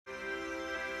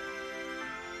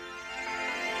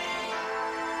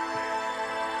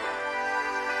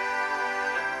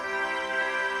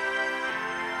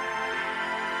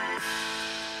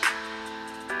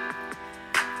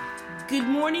Good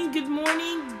morning, good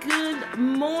morning, good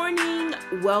morning.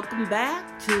 Welcome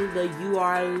back to the You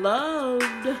Are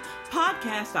Loved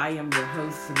podcast. I am your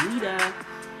host, Salita,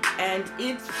 and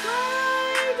it's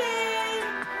Friday.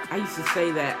 I used to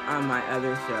say that on my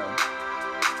other show.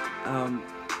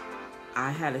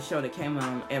 I had a show that came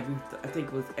on every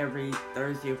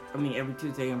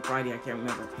Tuesday and Friday, I can't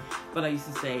remember. But I used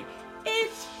to say,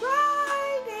 it's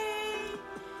Friday.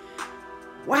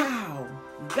 Wow,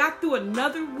 we got through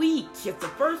another week. It's the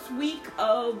first week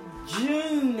of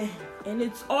June, and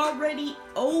it's already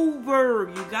over,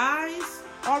 you guys.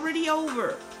 Already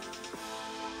over.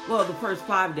 Well, the first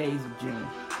 5 days of June.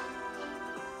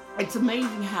 It's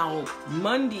amazing how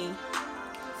Monday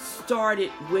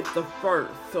started with the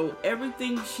first, so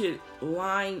everything should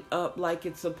line up like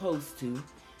it's supposed to,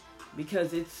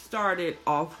 because it started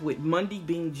off with Monday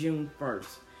being June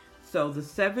 1st. So the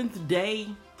 7th day,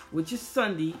 which is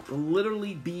Sunday, will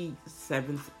literally be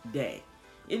 7th day.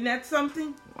 Isn't that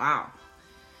something? Wow.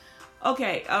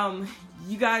 Okay,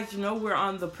 you guys, we're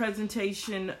on the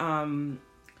presentation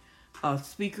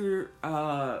speaker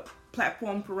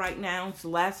platform for right now.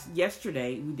 So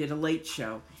yesterday we did a late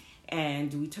show,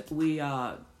 and we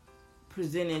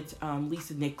presented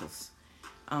Lisa Nichols.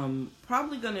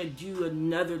 Probably gonna do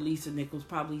another Lisa Nichols,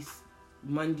 probably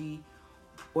Monday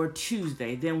or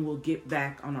Tuesday. Then we'll get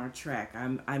back on our track.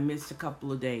 I missed a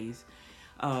couple of days.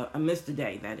 I missed a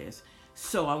day, that is.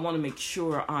 So I want to make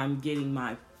sure I'm getting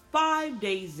my 5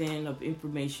 days in of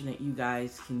information that you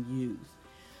guys can use.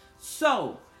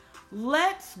 So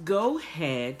let's go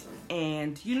ahead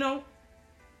and,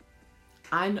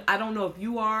 I don't know if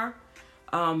you are,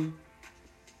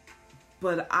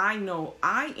 but I know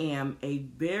I am a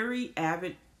very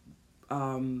avid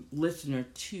listener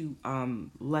to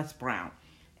Les Brown,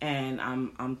 and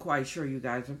I'm quite sure you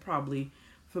guys are probably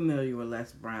familiar with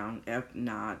Les Brown. If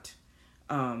not,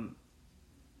 I'm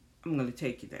going to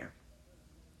take you there.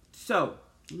 So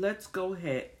let's go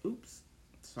ahead. Oops,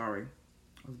 sorry,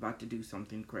 I was about to do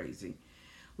something crazy.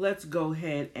 Let's go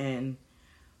ahead and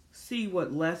see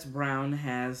what Les Brown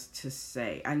has to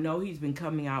say. I know he's been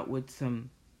coming out with some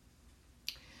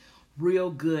real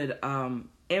good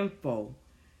info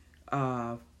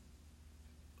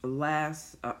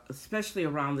especially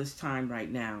around this time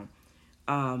right now.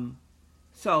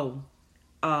 So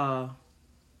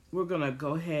we're gonna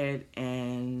go ahead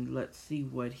and let's see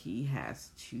what he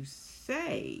has to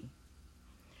say.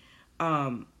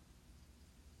 I'm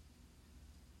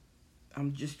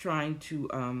just trying to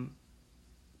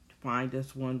find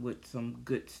us one with some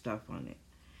good stuff on it.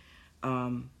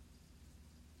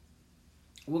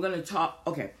 We're going to talk,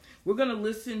 okay, we're going to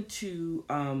listen to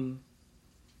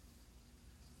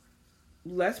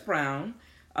Les Brown,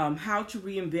 how to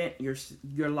reinvent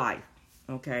your life,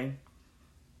 okay?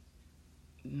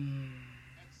 At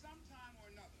some time or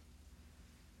another,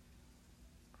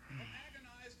 I'm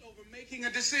agonized over making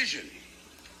a decision.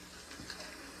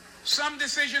 Some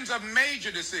decisions are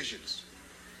major decisions.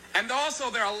 And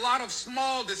also there are a lot of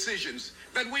small decisions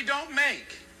that we don't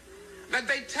make, that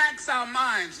they tax our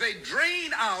minds, they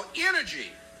drain our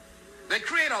energy, they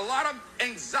create a lot of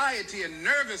anxiety and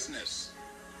nervousness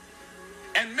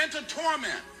and mental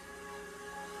torment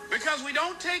because we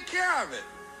don't take care of it.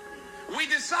 We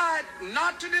decide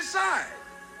not to decide,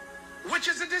 which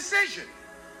is a decision.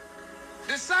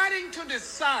 Deciding to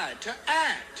decide, to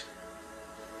act,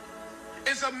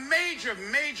 is a major,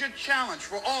 major challenge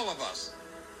for all of us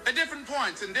at different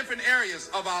points in different areas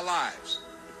of our lives.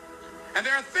 And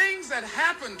there are things that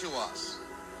happen to us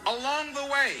along the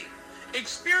way,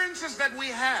 experiences that we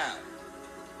have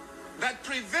that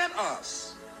prevent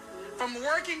us from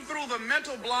working through the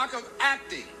mental block of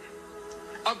acting,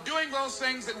 of doing those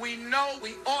things that we know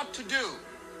we ought to do.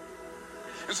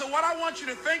 And so what I want you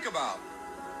to think about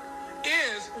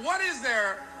is, what is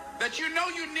there that you know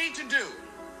you need to do,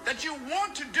 that you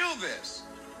want to do this,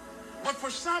 but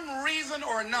for some reason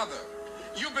or another,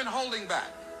 you've been holding back.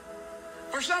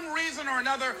 For some reason or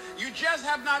another, you just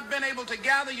have not been able to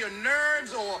gather your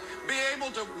nerves or be able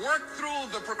to work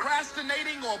through the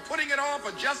procrastinating or putting it off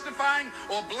or justifying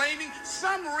or blaming.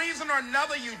 Some reason or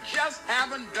another, you just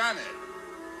haven't done it.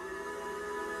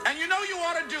 And you know you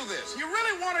ought to do this. You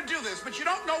really want to do this, but you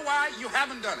don't know why you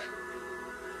haven't done it.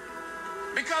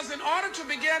 Because in order to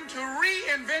begin to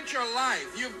reinvent your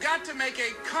life, you've got to make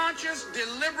a conscious,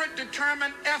 deliberate,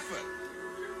 determined effort.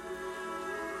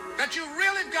 That you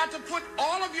really got to put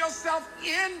all of yourself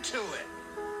into it.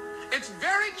 It's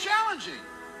very challenging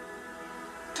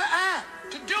to act,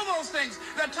 to do those things.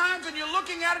 There are times when you're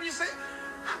looking at it and you say,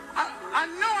 I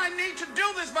know I need to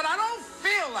do this, but I don't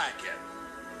feel like it.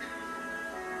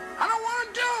 I don't want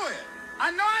to do it. I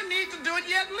know I need to do it,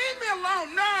 yet leave me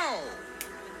alone. No,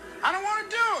 I don't want to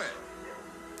do it.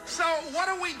 So what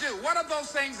do we do? What are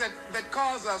those things that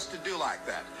cause us to do like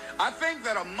that? I think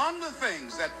that among the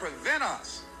things that prevent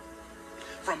us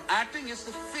from acting is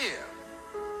the fear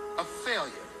of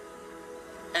failure.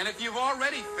 And if you've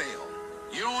already failed,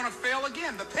 you don't want to fail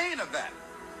again. The pain of that,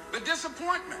 the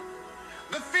disappointment,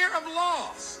 the fear of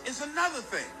loss is another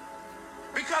thing.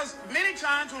 Because many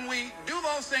times when we do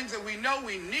those things that we know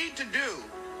we need to do,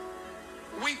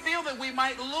 we feel that we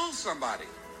might lose somebody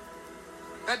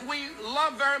that we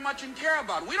love very much and care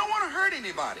about. We don't want to hurt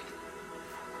anybody.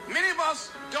 Many of us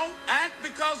don't act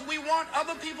because we want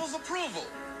other people's approval.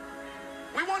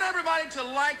 We want everybody to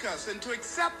like us and to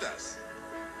accept us.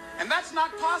 And that's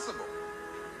not possible.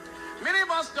 Many of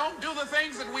us don't do the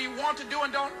things that we want to do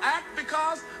and don't act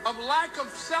because of lack of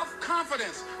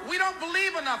self-confidence. We don't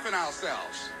believe enough in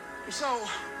ourselves. So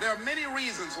there are many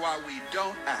reasons why we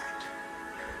don't act.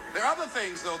 There are other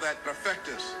things, though, that affect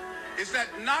us. Is that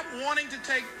not wanting to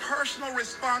take personal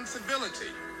responsibility.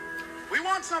 We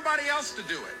want somebody else to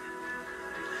do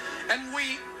it. And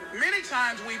many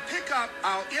times we pick up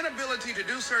our inability to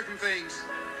do certain things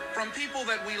from people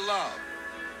that we love,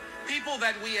 people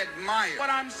that we admire. What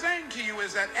I'm saying to you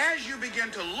is that as you begin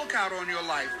to look out on your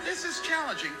life, this is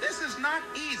challenging. This is not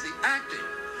easy acting.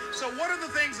 So what are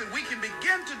the things that we can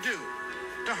begin to do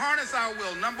to harness our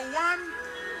will? Number one,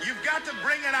 you've got to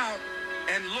bring it out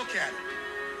and look at it.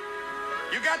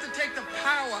 You've got to take the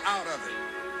power out of it.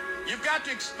 You've got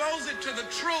to expose it to the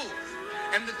truth.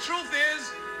 And the truth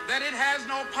is that it has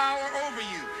no power over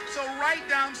you. So write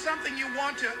down something you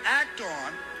want to act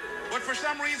on, but for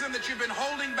some reason that you've been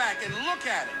holding back, and look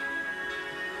at it.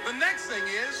 The next thing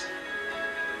is,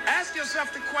 ask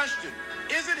yourself the question,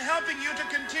 is it helping you to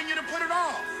continue to put it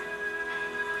off?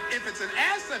 If it's an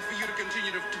asset for you to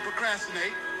continue to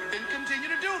procrastinate, then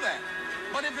continue to do that.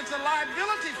 But if it's a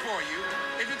liability for you,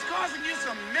 if it's causing you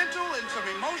some mental and some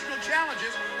emotional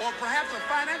challenges, or perhaps a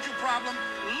financial problem,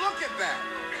 look at that.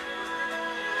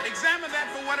 Examine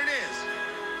that for what it is.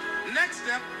 Next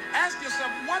step, ask yourself,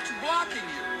 what's blocking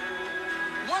you?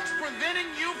 What's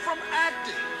preventing you from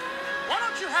acting? Why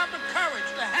don't you have the courage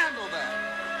to handle that?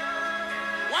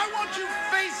 Why won't you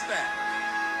face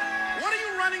that? What are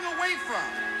you running away from?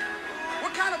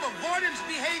 What kind of avoidance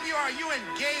behavior are you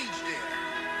engaged in?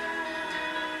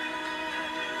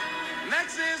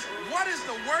 Next is, what is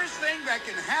the worst thing that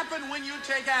can happen when you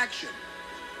take action?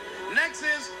 Next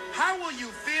is, how will you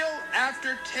feel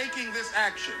after taking this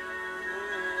action?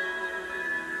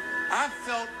 I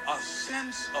felt a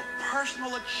sense of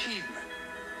personal achievement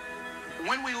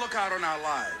when we look out on our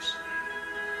lives.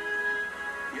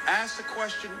 You ask the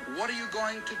question, what are you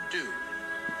going to do?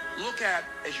 Look at,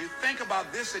 as you think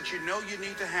about this that you know you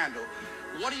need to handle,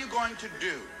 what are you going to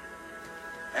do?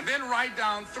 And then write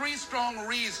down 3 strong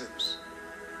reasons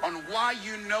on why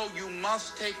you know you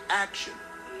must take action.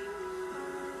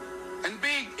 And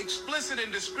be explicit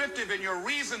and descriptive in your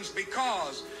reasons,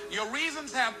 because your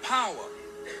reasons have power.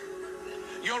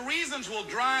 Your reasons will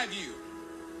drive you.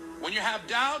 When you have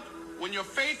doubt, when your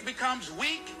faith becomes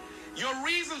weak, your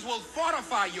reasons will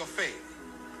fortify your faith.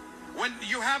 When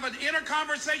you have an inner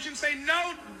conversation, say,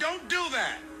 no, don't do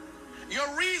that.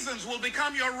 Your reasons will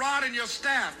become your rod and your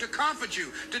staff to comfort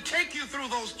you, to take you through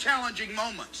those challenging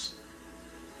moments.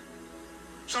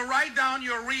 So write down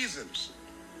your reasons.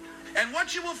 And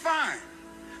what you will find,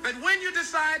 that when you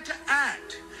decide to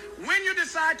act, when you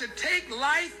decide to take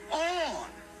life on,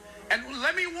 and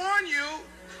let me warn you,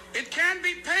 it can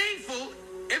be painful,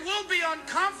 it will be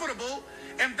uncomfortable,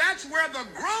 and that's where the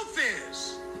growth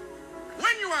is.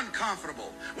 When you're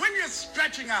uncomfortable, when you're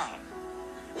stretching out,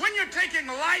 when you're taking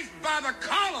life by the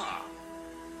collar,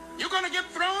 you're going to get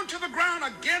thrown to the ground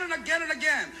again and again and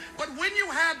again. But when you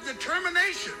have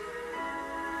determination,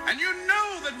 and you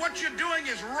know that what you're doing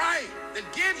is right, it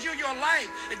gives you your life,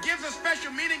 it gives a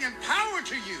special meaning and power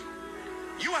to you,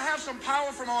 you will have some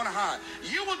power from on high.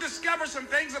 You will discover some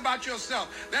things about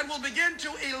yourself that will begin to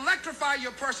electrify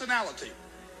your personality.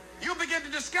 You'll begin to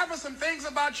discover some things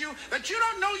about you that you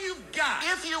don't know you've got.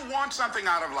 If you want something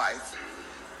out of life,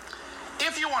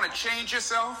 if you want to change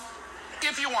yourself,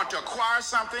 if you want to acquire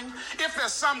something, if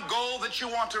there's some goal that you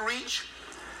want to reach,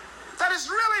 that is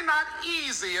really not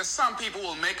easy as some people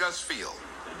will make us feel.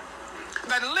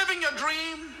 That living your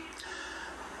dream,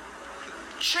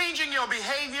 changing your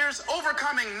behaviors,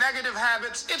 overcoming negative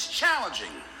habits, it's challenging.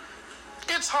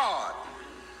 It's hard.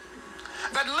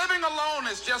 That living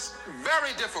alone is just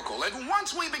very difficult. And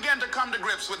once we begin to come to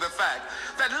grips with the fact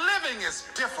that living is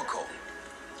difficult,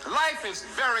 life is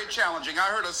very challenging. I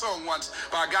heard a song once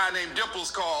by a guy named Dimples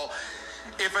called,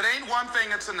 "If It Ain't One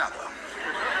Thing, It's Another."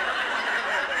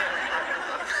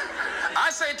 I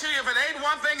say to you, if it ain't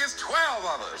one thing, it's 12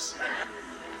 others.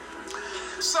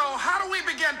 So how do we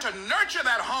begin to nurture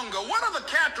that hunger? What are the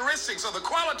characteristics or the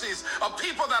qualities of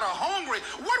people that are hungry?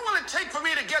 What will it take for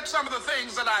me to get some of the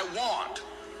things that I want?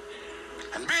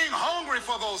 And being hungry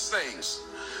for those things.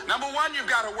 Number one, you've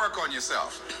got to work on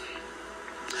yourself.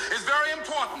 It's very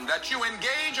important that you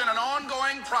engage in an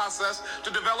ongoing process to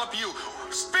develop you.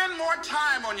 Spend more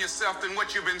time on yourself than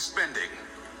what you've been spending.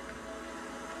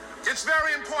 It's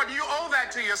very important. You owe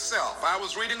that to yourself. I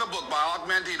was reading a book by Og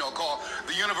Mandino called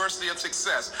The University of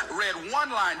Success. Read one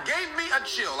line, gave me a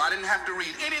chill. I didn't have to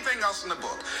read anything else in the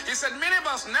book. He said, many of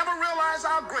us never realize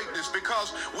our greatness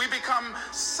because we become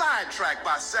sidetracked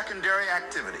by secondary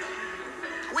activity.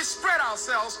 We spread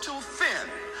ourselves too thin.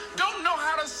 Don't know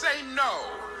how to say no.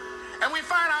 And we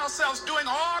find ourselves doing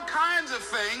all kinds of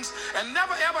things and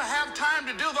never ever have time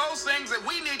to do those things that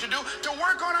we need to do to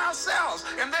work on ourselves.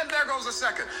 And then there goes a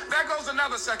second. There goes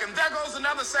another second. There goes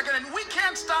another second. And we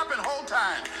can't stop and hold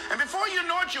time. And before you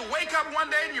know it, you wake up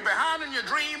one day and you're behind in your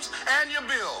dreams and your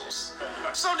bills.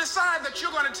 So decide that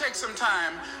you're going to take some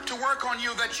time to work on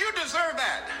you, that you deserve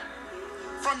that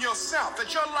from yourself,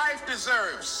 that your life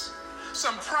deserves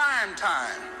some prime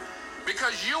time.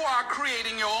 Because you are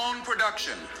creating your own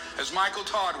production. As Michael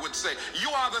Todd would say,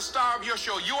 you are the star of your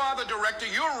show. You are the director.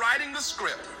 You're writing the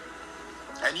script.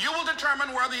 And you will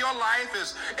determine whether your life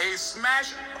is a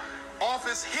smash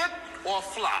office hit or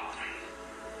flop.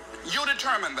 You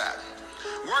determine that.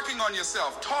 Working on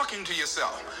yourself, talking to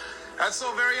yourself. That's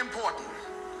so very important.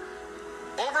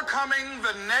 Overcoming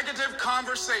the negative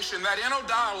conversation, that inner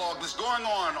dialogue that's going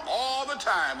on all the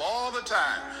time.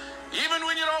 Even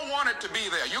when you don't want it to be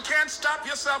there. You can't stop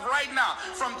yourself right now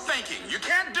from thinking. You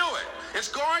can't do it. It's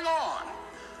going on.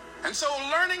 And so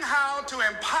learning how to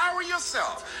empower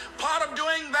yourself, part of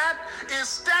doing that is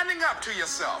standing up to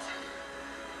yourself.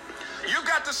 You've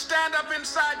got to stand up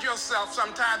inside yourself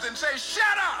sometimes and say,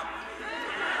 shut up.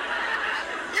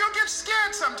 You'll get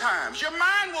scared sometimes. Your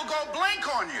mind will go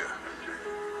blank on you.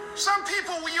 Some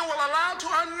people you will allow to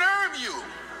unnerve you.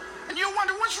 And you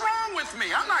wonder, what's wrong with me?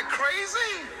 I'm not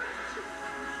crazy.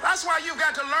 That's why you've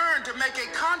got to learn to make a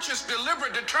conscious,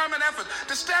 deliberate, determined effort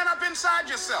to stand up inside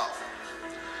yourself.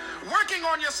 Working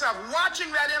on yourself, watching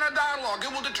that inner dialogue,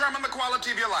 it will determine the quality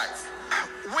of your life.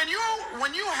 When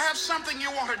you have something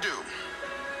you want to do,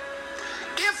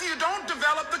 if you don't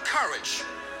develop the courage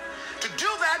to do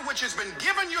that which has been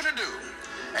given you to do,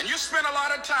 and you spend a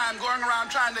lot of time going around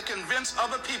trying to convince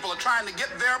other people or trying to get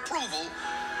their approval,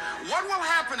 what will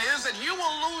happen is that you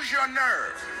will lose your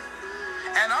nerve.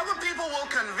 And other people will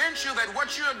convince you that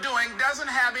what you're doing doesn't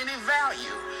have any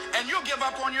value, and you'll give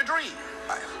up on your dream.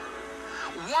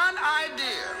 One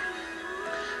idea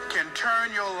can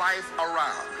turn your life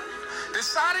around.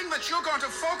 Deciding that you're going to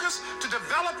focus to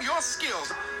develop your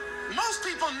skills. Most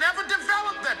people never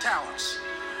develop their talents.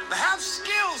 They have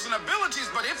skills and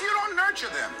abilities, but if you don't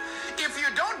nurture them, if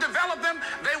you don't develop them,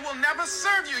 they will never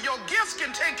serve you. Your gifts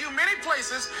can take you many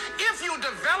places if you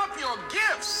develop your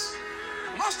gifts.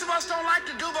 Most of us don't like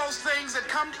to do those things that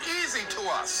come easy to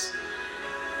us.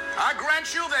 I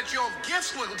grant you that your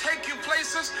gifts will take you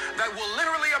places that will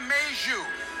literally amaze you.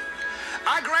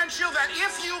 I grant you that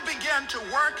if you begin to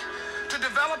work to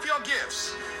develop your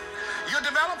gifts, you'll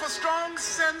develop a strong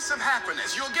sense of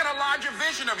happiness. You'll get a larger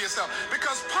vision of yourself.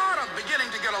 Because part of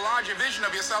beginning to get a larger vision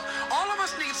of yourself, all of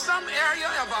us need some area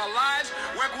of our lives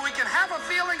where we can have a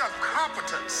feeling of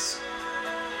competence.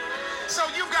 So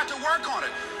you've got to work on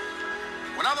it.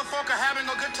 When other folk are having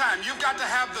a good time, you've got to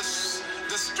have the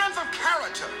strength of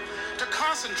character to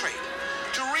concentrate,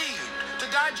 to read, to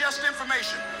digest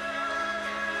information.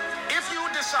 If you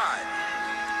decide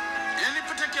in any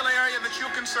particular area that you're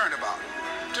concerned about,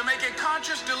 to make a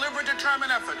conscious, deliberate,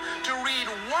 determined effort to read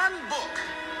one book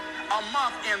a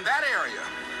month in that area,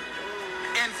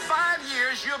 in 5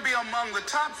 years, you'll be among the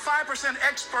top 5%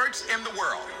 experts in the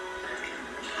world.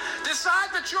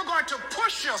 Decide that you're going to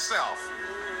push yourself.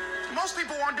 Most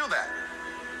people won't do that.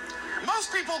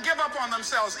 Most people give up on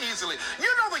themselves easily.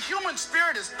 You know the human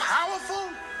spirit is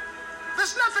powerful.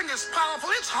 There's nothing as powerful.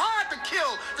 It's hard to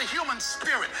kill the human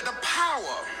spirit. The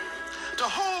power to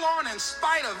hold on in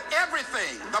spite of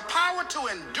everything. The power to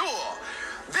endure.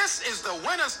 This is the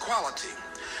winner's quality.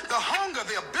 The hunger,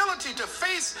 the ability to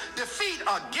face defeat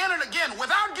again and again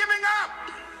without giving up.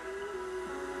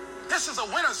 This is a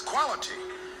winner's quality.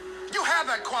 You have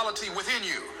that quality within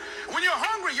you. When you're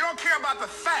hungry, you don't care about the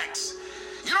facts.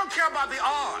 You don't care about the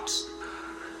odds.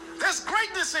 There's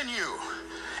greatness in you.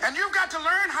 And you've got to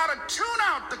learn how to tune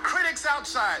out the critics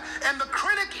outside and the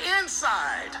critic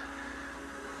inside.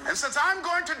 And since I'm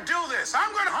going to do this,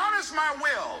 I'm going to harness my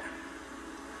will.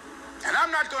 And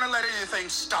I'm not going to let anything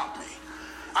stop me.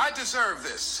 I deserve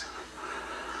this.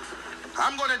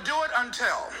 I'm going to do it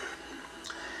until.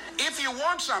 If you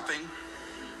want something,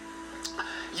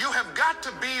 you have got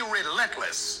to be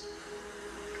relentless.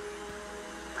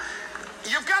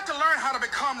 You've got to learn how to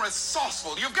become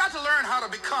resourceful. You've got to learn how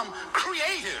to become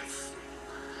creative.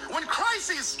 When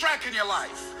crises strike in your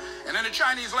life, and in the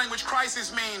Chinese language,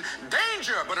 crises mean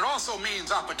danger, but it also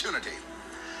means opportunity.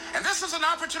 And this is an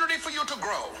opportunity for you to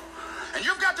grow. And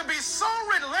you've got to be so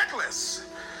relentless,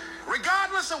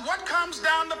 regardless of what comes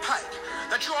down the pike,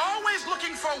 that you're always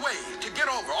looking for a way to get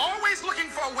over, always looking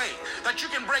for a way that you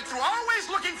can break through, always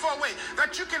looking for a way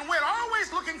that you can win,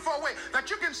 always looking for a way that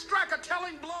you can strike a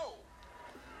telling blow.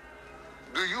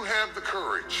 Do you have the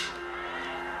courage?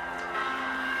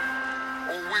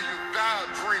 Or will you die a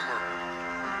dreamer?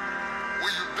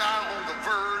 Will you die on the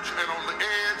verge and on the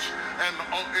edge and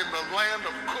in the land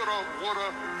of coulda,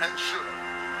 woulda, and shoulda?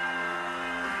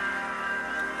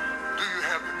 Do you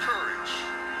have the courage?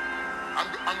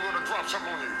 I'm going to drop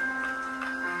something on you.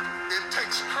 It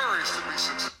takes courage to be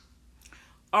successful.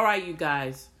 All right, you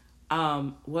guys.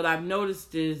 What I've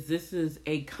noticed is this is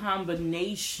a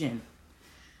combination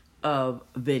of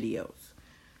videos.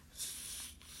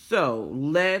 So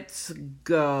let's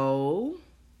go.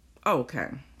 Okay.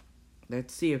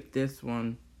 Let's see if this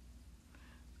one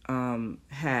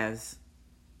has.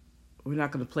 We're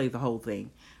not going to play the whole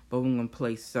thing, but we're going to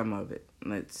play some of it.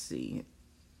 Let's see.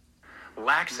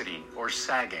 Laxity or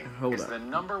sagging is the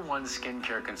 #1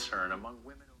 skincare concern among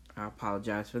women. I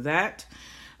apologize for that.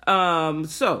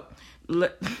 So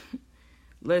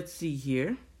let's see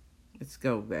here. Let's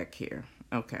go back here.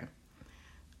 Okay.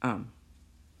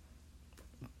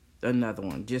 Another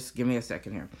one. Just give me a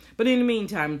second here. But in the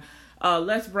meantime,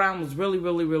 Les Brown was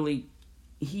really,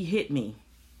 he hit me.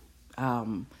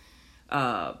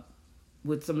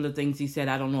 With some of the things he said.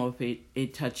 I don't know if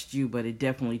it touched you, but it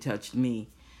definitely touched me.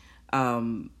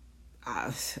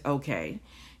 Okay.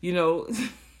 You know,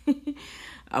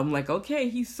 I'm like, okay,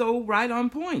 he's so right on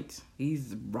point.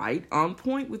 He's right on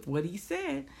point with what he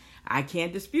said. I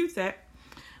can't dispute that.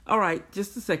 All right,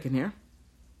 just a second here.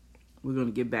 We're going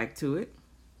to get back to it.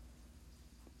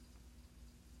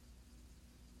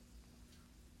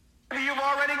 Maybe you've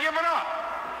already given up.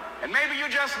 And maybe you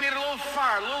just need a little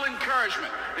fire, a little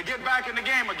encouragement to get back in the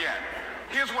game again.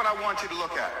 Here's what I want you to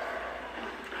look at.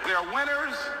 There are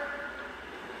winners,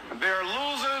 there are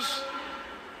losers,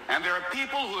 and there are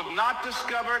people who have not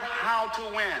discovered how to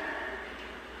win.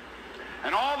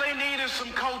 And all they need is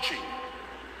some coaching.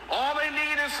 All they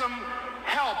need is some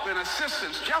help and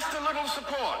assistance, just a little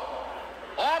support.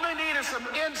 All they need is some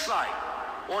insight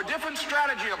or a different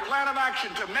strategy, a plan of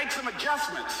action to make some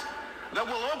adjustments that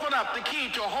will open up the key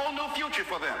to a whole new future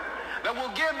for them, that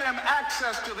will give them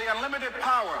access to the unlimited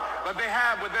power that they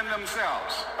have within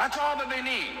themselves. That's all that they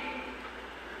need.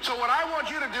 So what I want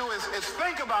you to do is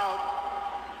think about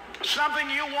something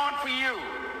you want for you,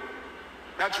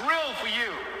 that's real for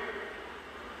you,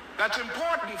 that's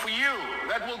important for you,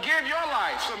 that will give your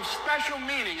life some special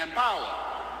meaning and power.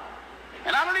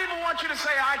 And I don't even want you to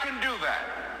say, I can do that.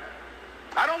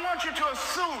 I don't want you to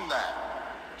assume that.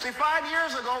 See, 5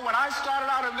 years ago, when I started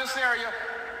out in this area,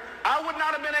 I would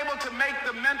not have been able to make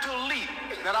the mental leap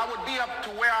that I would be up to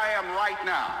where I am right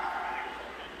now.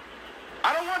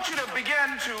 I don't want you to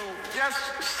begin to just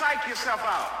psych yourself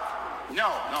out. No.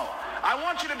 I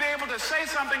want you to be able to say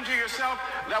something to yourself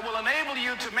that will enable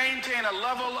you to maintain a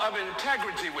level of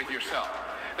integrity with yourself.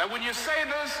 That when you say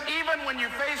this, even when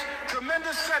you face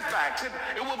tremendous setbacks,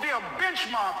 it will be a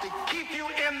benchmark to keep you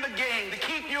in the game, to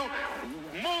keep you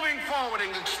moving forward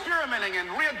and experimenting and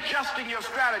readjusting your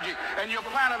strategy and your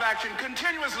plan of action,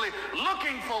 continuously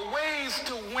looking for ways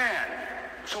to win.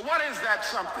 So what is that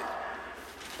something?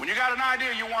 When you got an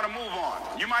idea you want to move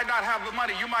on, you might not have the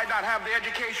money, you might not have the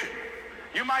education,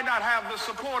 you might not have the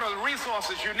support or the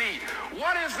resources you need.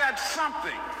 What is that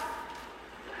something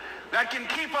that can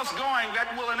keep us going,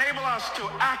 that will enable us to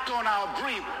act on our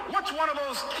dream? What's one of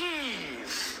those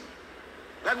keys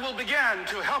that will begin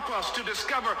to help us to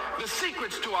discover the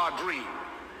secrets to our dream?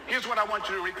 Here's what I want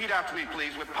you to repeat after me,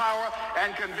 please, with power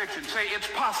and conviction. Say,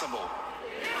 it's possible.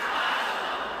 It's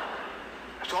possible.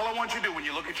 That's all I want you to do when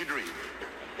you look at your dream.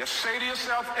 Just say to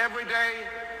yourself every day,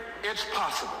 it's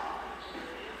possible.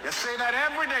 Just say that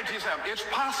every day to yourself, it's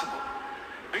possible.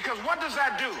 Because what does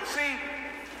that do? See,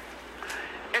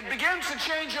 it begins to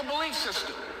change your belief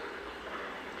system.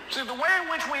 See, the way in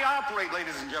which we operate,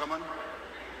 ladies and gentlemen,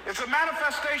 it's a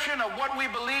manifestation of what we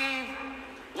believe,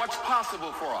 what's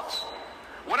possible for us.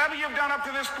 Whatever you've done up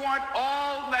to this point,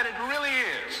 all that it really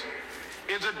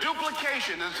is a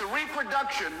duplication, it's a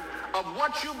reproduction of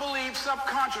what you believe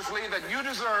subconsciously that you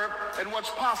deserve and what's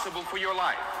possible for your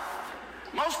life.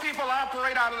 Most people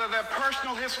operate out of their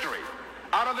personal history,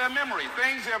 out of their memory,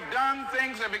 things they've done,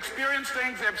 things they've experienced,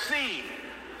 things they've seen,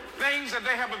 things that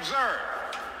they have observed.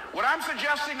 What I'm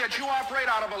suggesting that you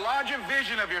operate out of a larger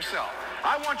vision of yourself.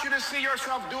 I want you to see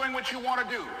yourself doing what you want to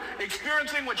do,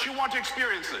 experiencing what you want to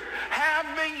experience,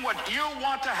 having what you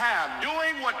want to have,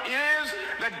 doing what it is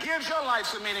that gives your life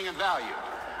some meaning and value.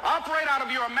 Operate out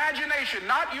of your imagination,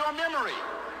 not your memory.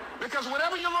 Because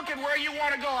whenever you look at where you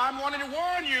want to go, I'm wanting to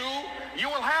warn you, you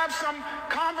will have some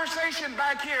conversation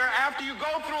back here after you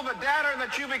go through the data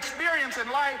that you've experienced in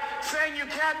life saying you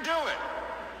can't do it.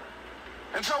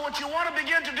 And so what you want to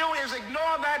begin to do is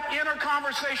ignore that inner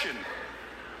conversation.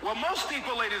 Well, most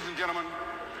people, ladies and gentlemen,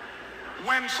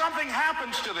 when something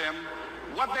happens to them,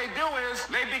 what they do is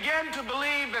they begin to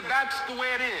believe that that's the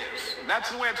way it is. That's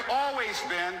the way it's always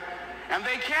been. And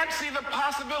they can't see the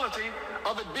possibility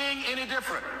of it being any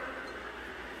different.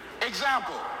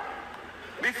 Example,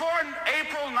 before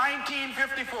April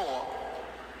 1954,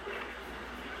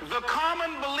 the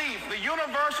common belief, the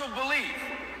universal belief,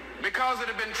 because it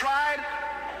had been tried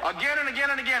again and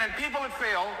again and again and people had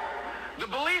failed, the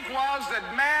belief was that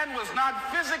man was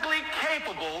not physically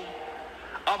capable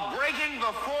of breaking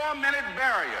the 4-minute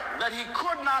barrier, that he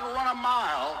could not run a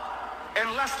mile in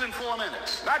less than 4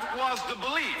 minutes. That was the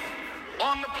belief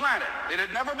on the planet. It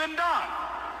had never been done.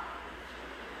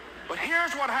 But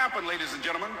here's what happened, ladies and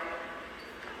gentlemen.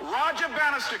 Roger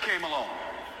Bannister came along,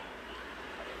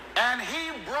 and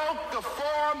he broke the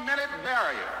 4-minute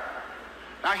barrier.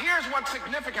 Now, here's what's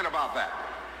significant about that.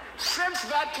 Since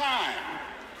that time,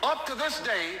 up to this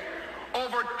day,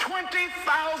 over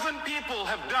 20,000 people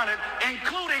have done it,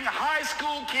 including high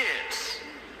school kids.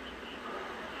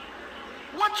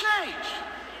 What changed?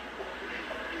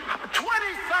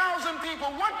 20,000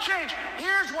 people, what changed?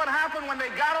 Here's what happened when they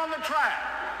got on the track.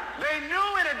 They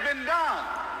knew it had been done.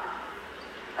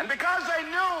 And because they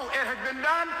knew it had been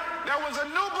done, there was a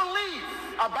new belief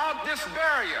about this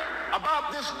barrier,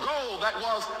 about this goal that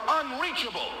was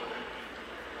unreachable.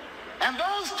 And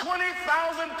those 20,000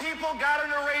 people got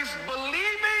in a race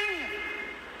believing,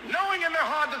 knowing in their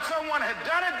heart that someone had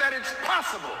done it, that it's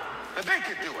possible, that they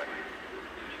could do it.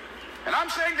 And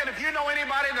I'm saying that if you know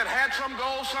anybody that had some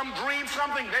goal, some dream,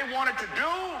 something they wanted to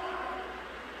do,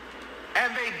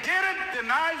 and they did it, then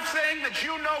I'm saying that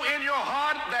you know in your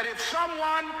heart that if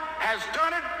someone has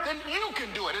done it, then you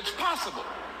can do it. It's possible.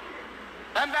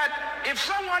 And that if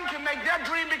someone can make their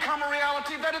dream become a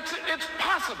reality, that it's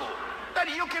possible that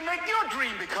you can make your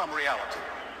dream become reality.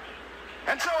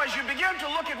 And so as you begin to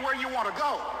look at where you want to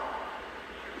go,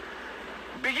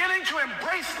 beginning to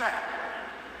embrace that,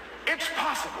 it's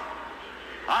possible.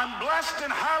 I'm blessed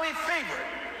and highly favored.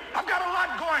 I've got a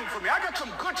lot going for me. I got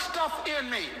some good stuff in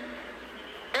me.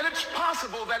 And it's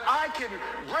possible that I can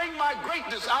bring my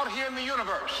greatness out here in the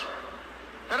universe.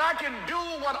 That I can do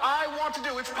what I want to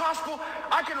do. It's possible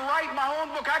I can write my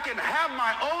own book. I can have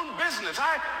my own business.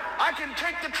 I can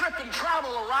take the trip and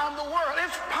travel around the world.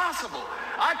 It's possible.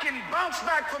 I can bounce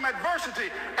back from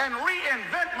adversity and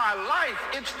reinvent my life.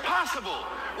 It's possible.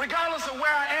 Regardless of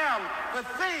where I am, the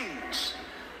things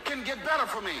can get better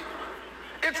for me.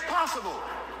 It's possible.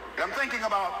 I'm thinking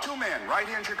about two men right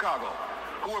here in Chicago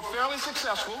who were fairly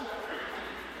successful,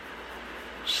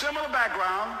 similar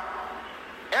background,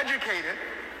 educated.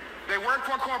 They worked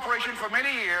for a corporation for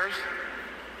many years,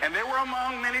 and they were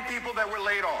among many people that were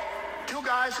laid off. Two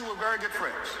guys who were very good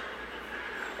friends.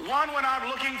 One went out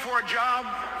looking for a job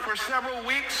for several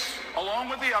weeks along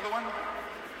with the other one,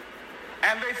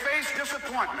 and they faced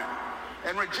disappointment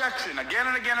and rejection again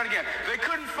and again and again. They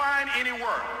couldn't find any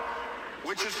work,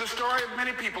 which is the story of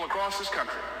many people across this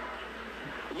country.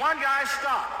 One guy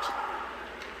stopped.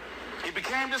 He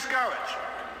became discouraged.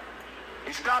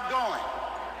 He stopped going.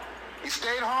 He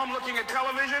stayed home looking at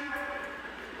television,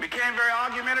 became very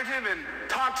argumentative and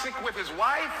toxic with his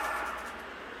wife,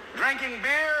 drinking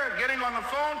beer, getting on the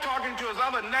phone, talking to his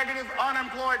other negative,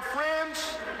 unemployed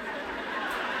friends.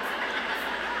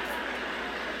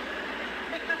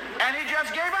 And he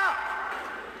just gave up.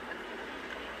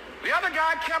 The other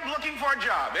guy kept looking for a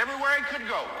job everywhere he could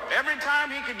go. Every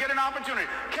time he could get an opportunity.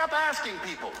 Kept asking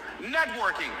people,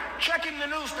 networking, checking the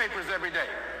newspapers every day.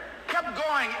 Kept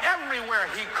going everywhere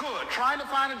he could, trying to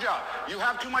find a job. You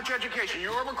have too much education.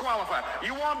 You're overqualified.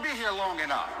 You won't be here long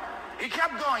enough. He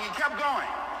kept going. He kept going.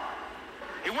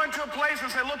 He went to a place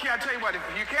and said, look here, I tell you what, if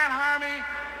you can't hire me,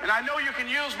 and I know you can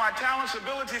use my talents,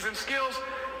 abilities, and skills,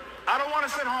 I don't want to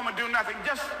sit home and do nothing.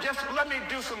 Just let me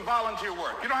do some volunteer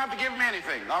work. You don't have to give me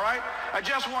anything, all right? I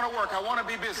just want to work. I want to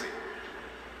be busy.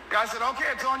 Guy said, okay,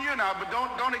 it's on you now, but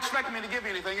don't expect me to give you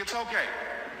anything. It's okay.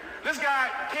 This guy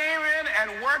came in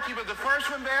and worked. He was the first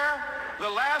one there. The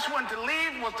last one to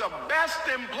leave was the best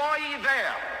employee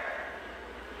there.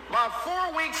 About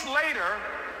 4 weeks later,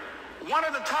 one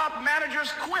of the top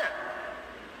managers quit.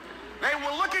 They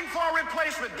were looking for a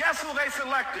replacement. Guess who they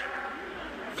selected?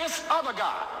 This other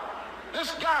guy.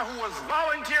 This guy who was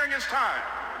volunteering his time.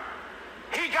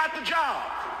 He got the job.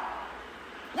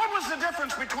 What was the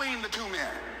difference between the two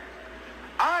men?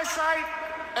 Eyesight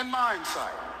and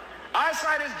mindsight.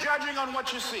 Eyesight is judging on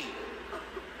what you see.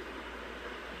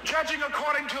 Judging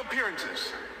according to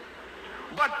appearances.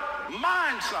 But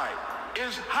mindsight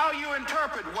is how you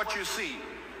interpret what you see.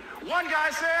 One guy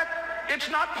said, it's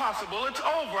not possible, it's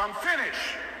over, I'm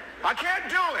finished. I can't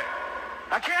do it.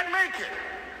 I can't make it.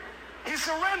 He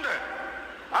surrendered.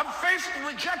 I've faced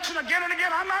rejection again and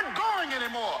again. I'm not going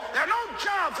anymore. There are no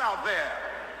jobs out there.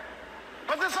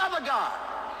 But this other guy,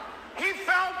 he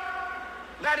felt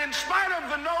that in spite of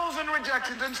the no's and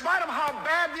rejections, in spite of how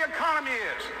bad the economy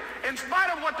is, in spite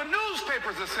of what the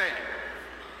newspapers are saying,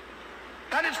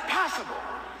 that it's possible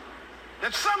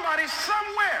that somebody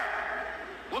somewhere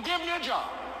will give me a job.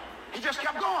 He just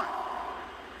kept going,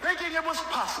 thinking it was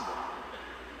possible.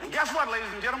 And guess what,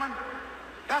 ladies and gentlemen?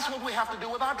 That's what we have to do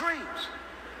with our dreams.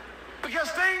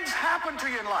 Because things happen to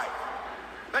you in life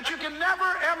that you can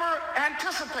never, ever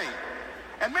anticipate.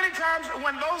 And many times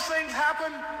when those things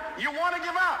happen, you want to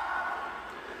give up.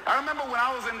 I remember when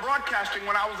I was in broadcasting,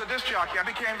 when I was a disc jockey, I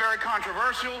became very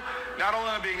controversial, not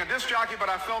only being a disc jockey, but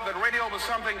I felt that radio was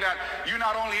something that you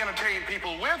not only entertain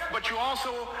people with, but you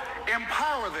also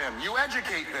empower them, you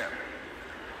educate them.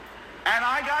 And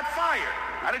I got fired.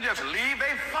 I didn't just leave,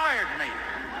 they fired me.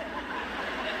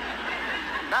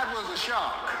 That was a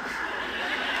shock.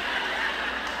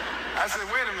 I said,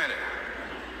 wait a minute.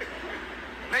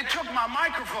 They took my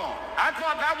microphone. I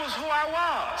thought that was who I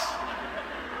was.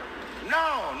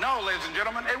 No, ladies and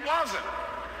gentlemen, it wasn't.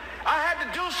 I had to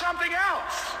do something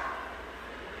else.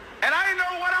 And I didn't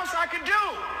know what else I could do.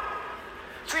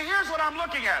 See, here's what I'm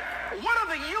looking at. What are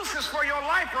the uses for your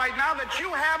life right now that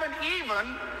you haven't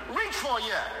even reached for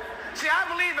yet? See, I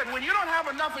believe that when you don't have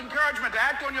enough encouragement to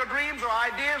act on your dreams or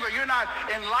ideas, or you're not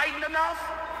enlightened enough,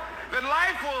 then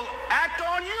life will act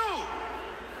on you.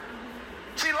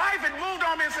 See, life had moved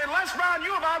on me and said, Les Brown,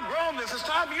 you have outgrown this. It's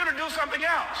time for you to do something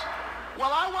else.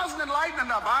 Well, I wasn't enlightened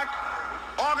enough. I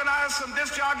organized some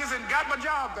disc jockeys and got my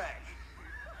job back.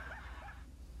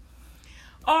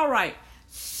 All right.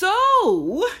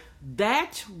 So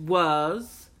that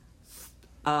was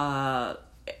a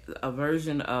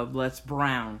version of Les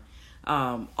Brown.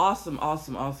 Awesome.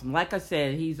 Like I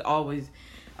said, he's always,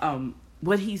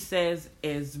 what he says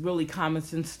is really common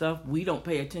sense stuff. We don't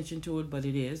pay attention to it, but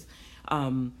it is.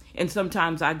 And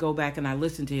sometimes I go back and I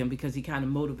listen to him because he kind of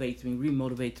motivates me,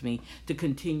 remotivates me to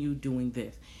continue doing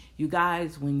this. You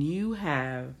guys, when you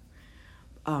have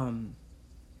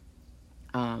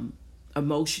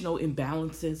emotional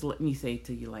imbalances, let me say it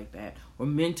to you like that, or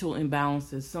mental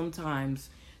imbalances, sometimes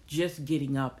just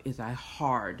getting up is a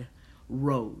hard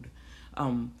road.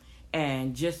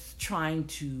 And just trying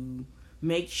to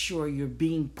make sure you're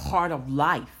being part of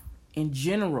life in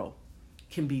general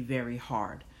can be very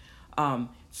hard.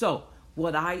 So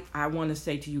what I want to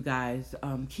say to you guys,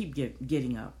 keep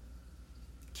getting up.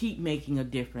 Keep making a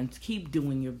difference. Keep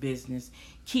doing your business.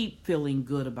 Keep feeling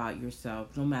good about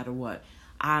yourself, no matter what.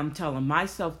 I'm telling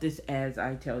myself this as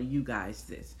I tell you guys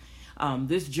this.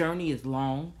 This journey is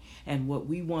long, and what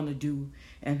we want to do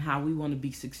and how we want to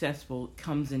be successful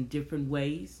comes in different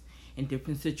ways, in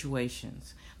different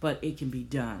situations, but it can be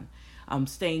done.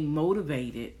 Staying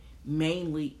motivated,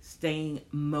 mainly staying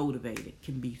motivated,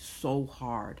 can be so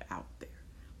hard out there,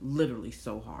 literally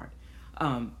so hard.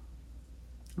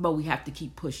 But we have to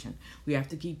keep pushing. We have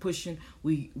to keep pushing.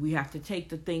 We have to take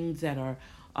the things that are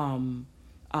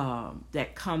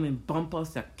that come and bump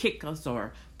us or kick us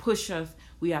or push us.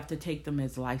 We have to take them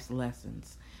as life's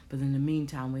lessons. But in the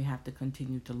meantime, we have to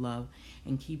continue to love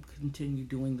and continue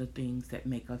doing the things that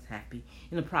make us happy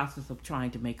in the process of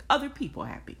trying to make other people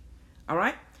happy. All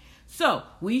right? So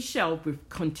we shall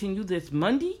continue this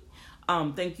Monday.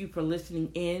 Thank you for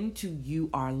listening in to You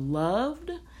Are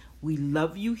Loved. We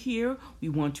love you here. We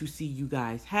want to see you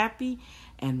guys happy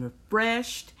and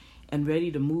refreshed and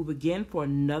ready to move again for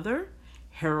another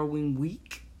harrowing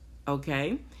week.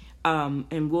 Okay?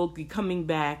 And we'll be coming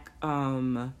back.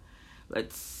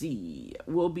 Let's see.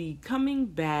 We'll be coming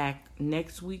back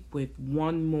next week with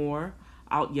one more.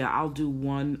 I'll do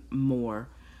one more.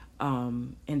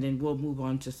 And then we'll move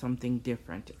on to something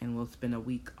different. And we'll spend a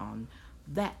week on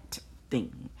that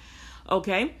thing.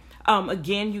 Okay?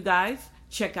 Again, you guys,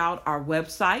 check out our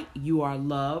website,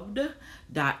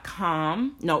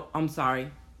 youareloved.com. No, I'm sorry.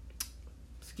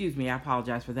 Excuse me, I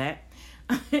apologize for that.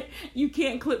 You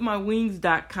can't clip my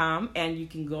wings.com, and you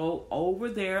can go over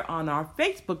there on our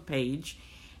Facebook page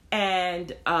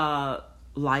and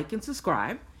like and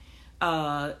subscribe.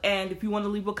 And if you want to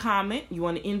leave a comment, you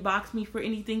want to inbox me for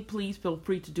anything, please feel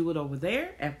free to do it over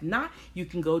there. If not, you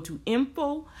can go to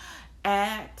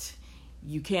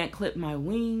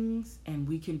info@youcan'tclipmywings, and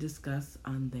we can discuss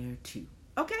on there too.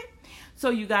 Okay? So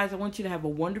you guys, I want you to have a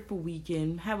wonderful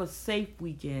weekend. Have a safe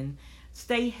weekend.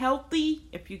 Stay healthy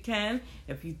if you can.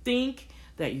 If you think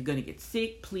that you're going to get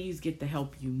sick, please get the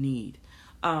help you need.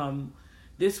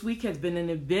 This week has been an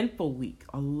eventful week.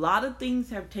 A lot of things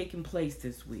have taken place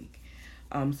this week.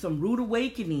 Some rude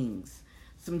awakenings,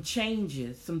 some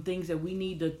changes, some things that we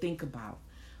need to think about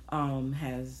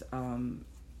has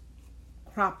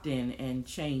cropped in and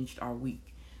changed our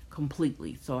week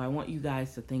completely. So I want you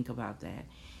guys to think about that.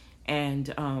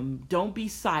 And don't be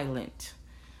silent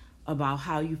about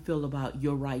how you feel about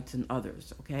your rights and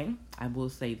others, okay? I will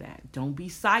say that. Don't be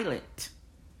silent.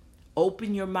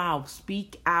 Open your mouth.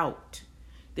 Speak out.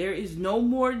 There is no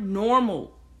more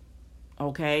normal,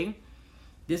 okay?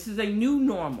 This is a new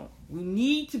normal. We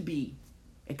need to be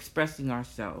expressing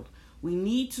ourselves. We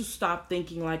need to stop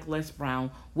thinking like Les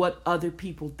Brown, what other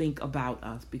people think about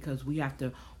us, because we have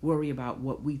to worry about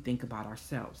what we think about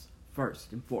ourselves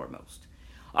first and foremost.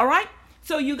 All right?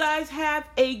 So you guys have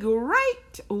a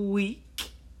great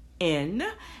weekend,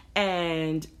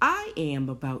 and I am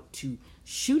about to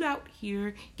shoot out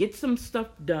here, get some stuff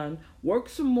done, work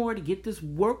some more to get this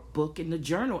workbook and the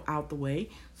journal out the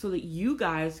way so that you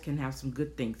guys can have some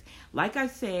good things. Like I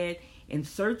said, In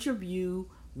Search of You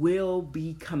will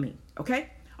be coming. Okay?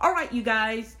 All right, you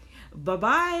guys.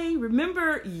 Bye-bye.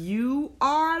 Remember, you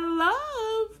are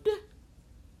loved.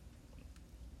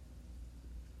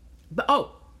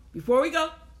 But before we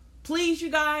go, please, you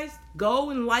guys, go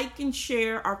and like and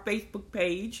share our Facebook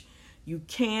page. You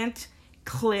can't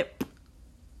clip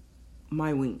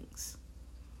my wings.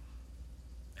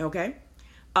 Okay?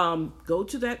 Go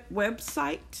to that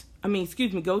website.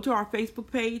 Go to our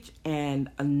Facebook page and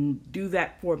do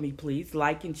that for me, please.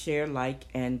 Like and share, like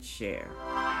and share.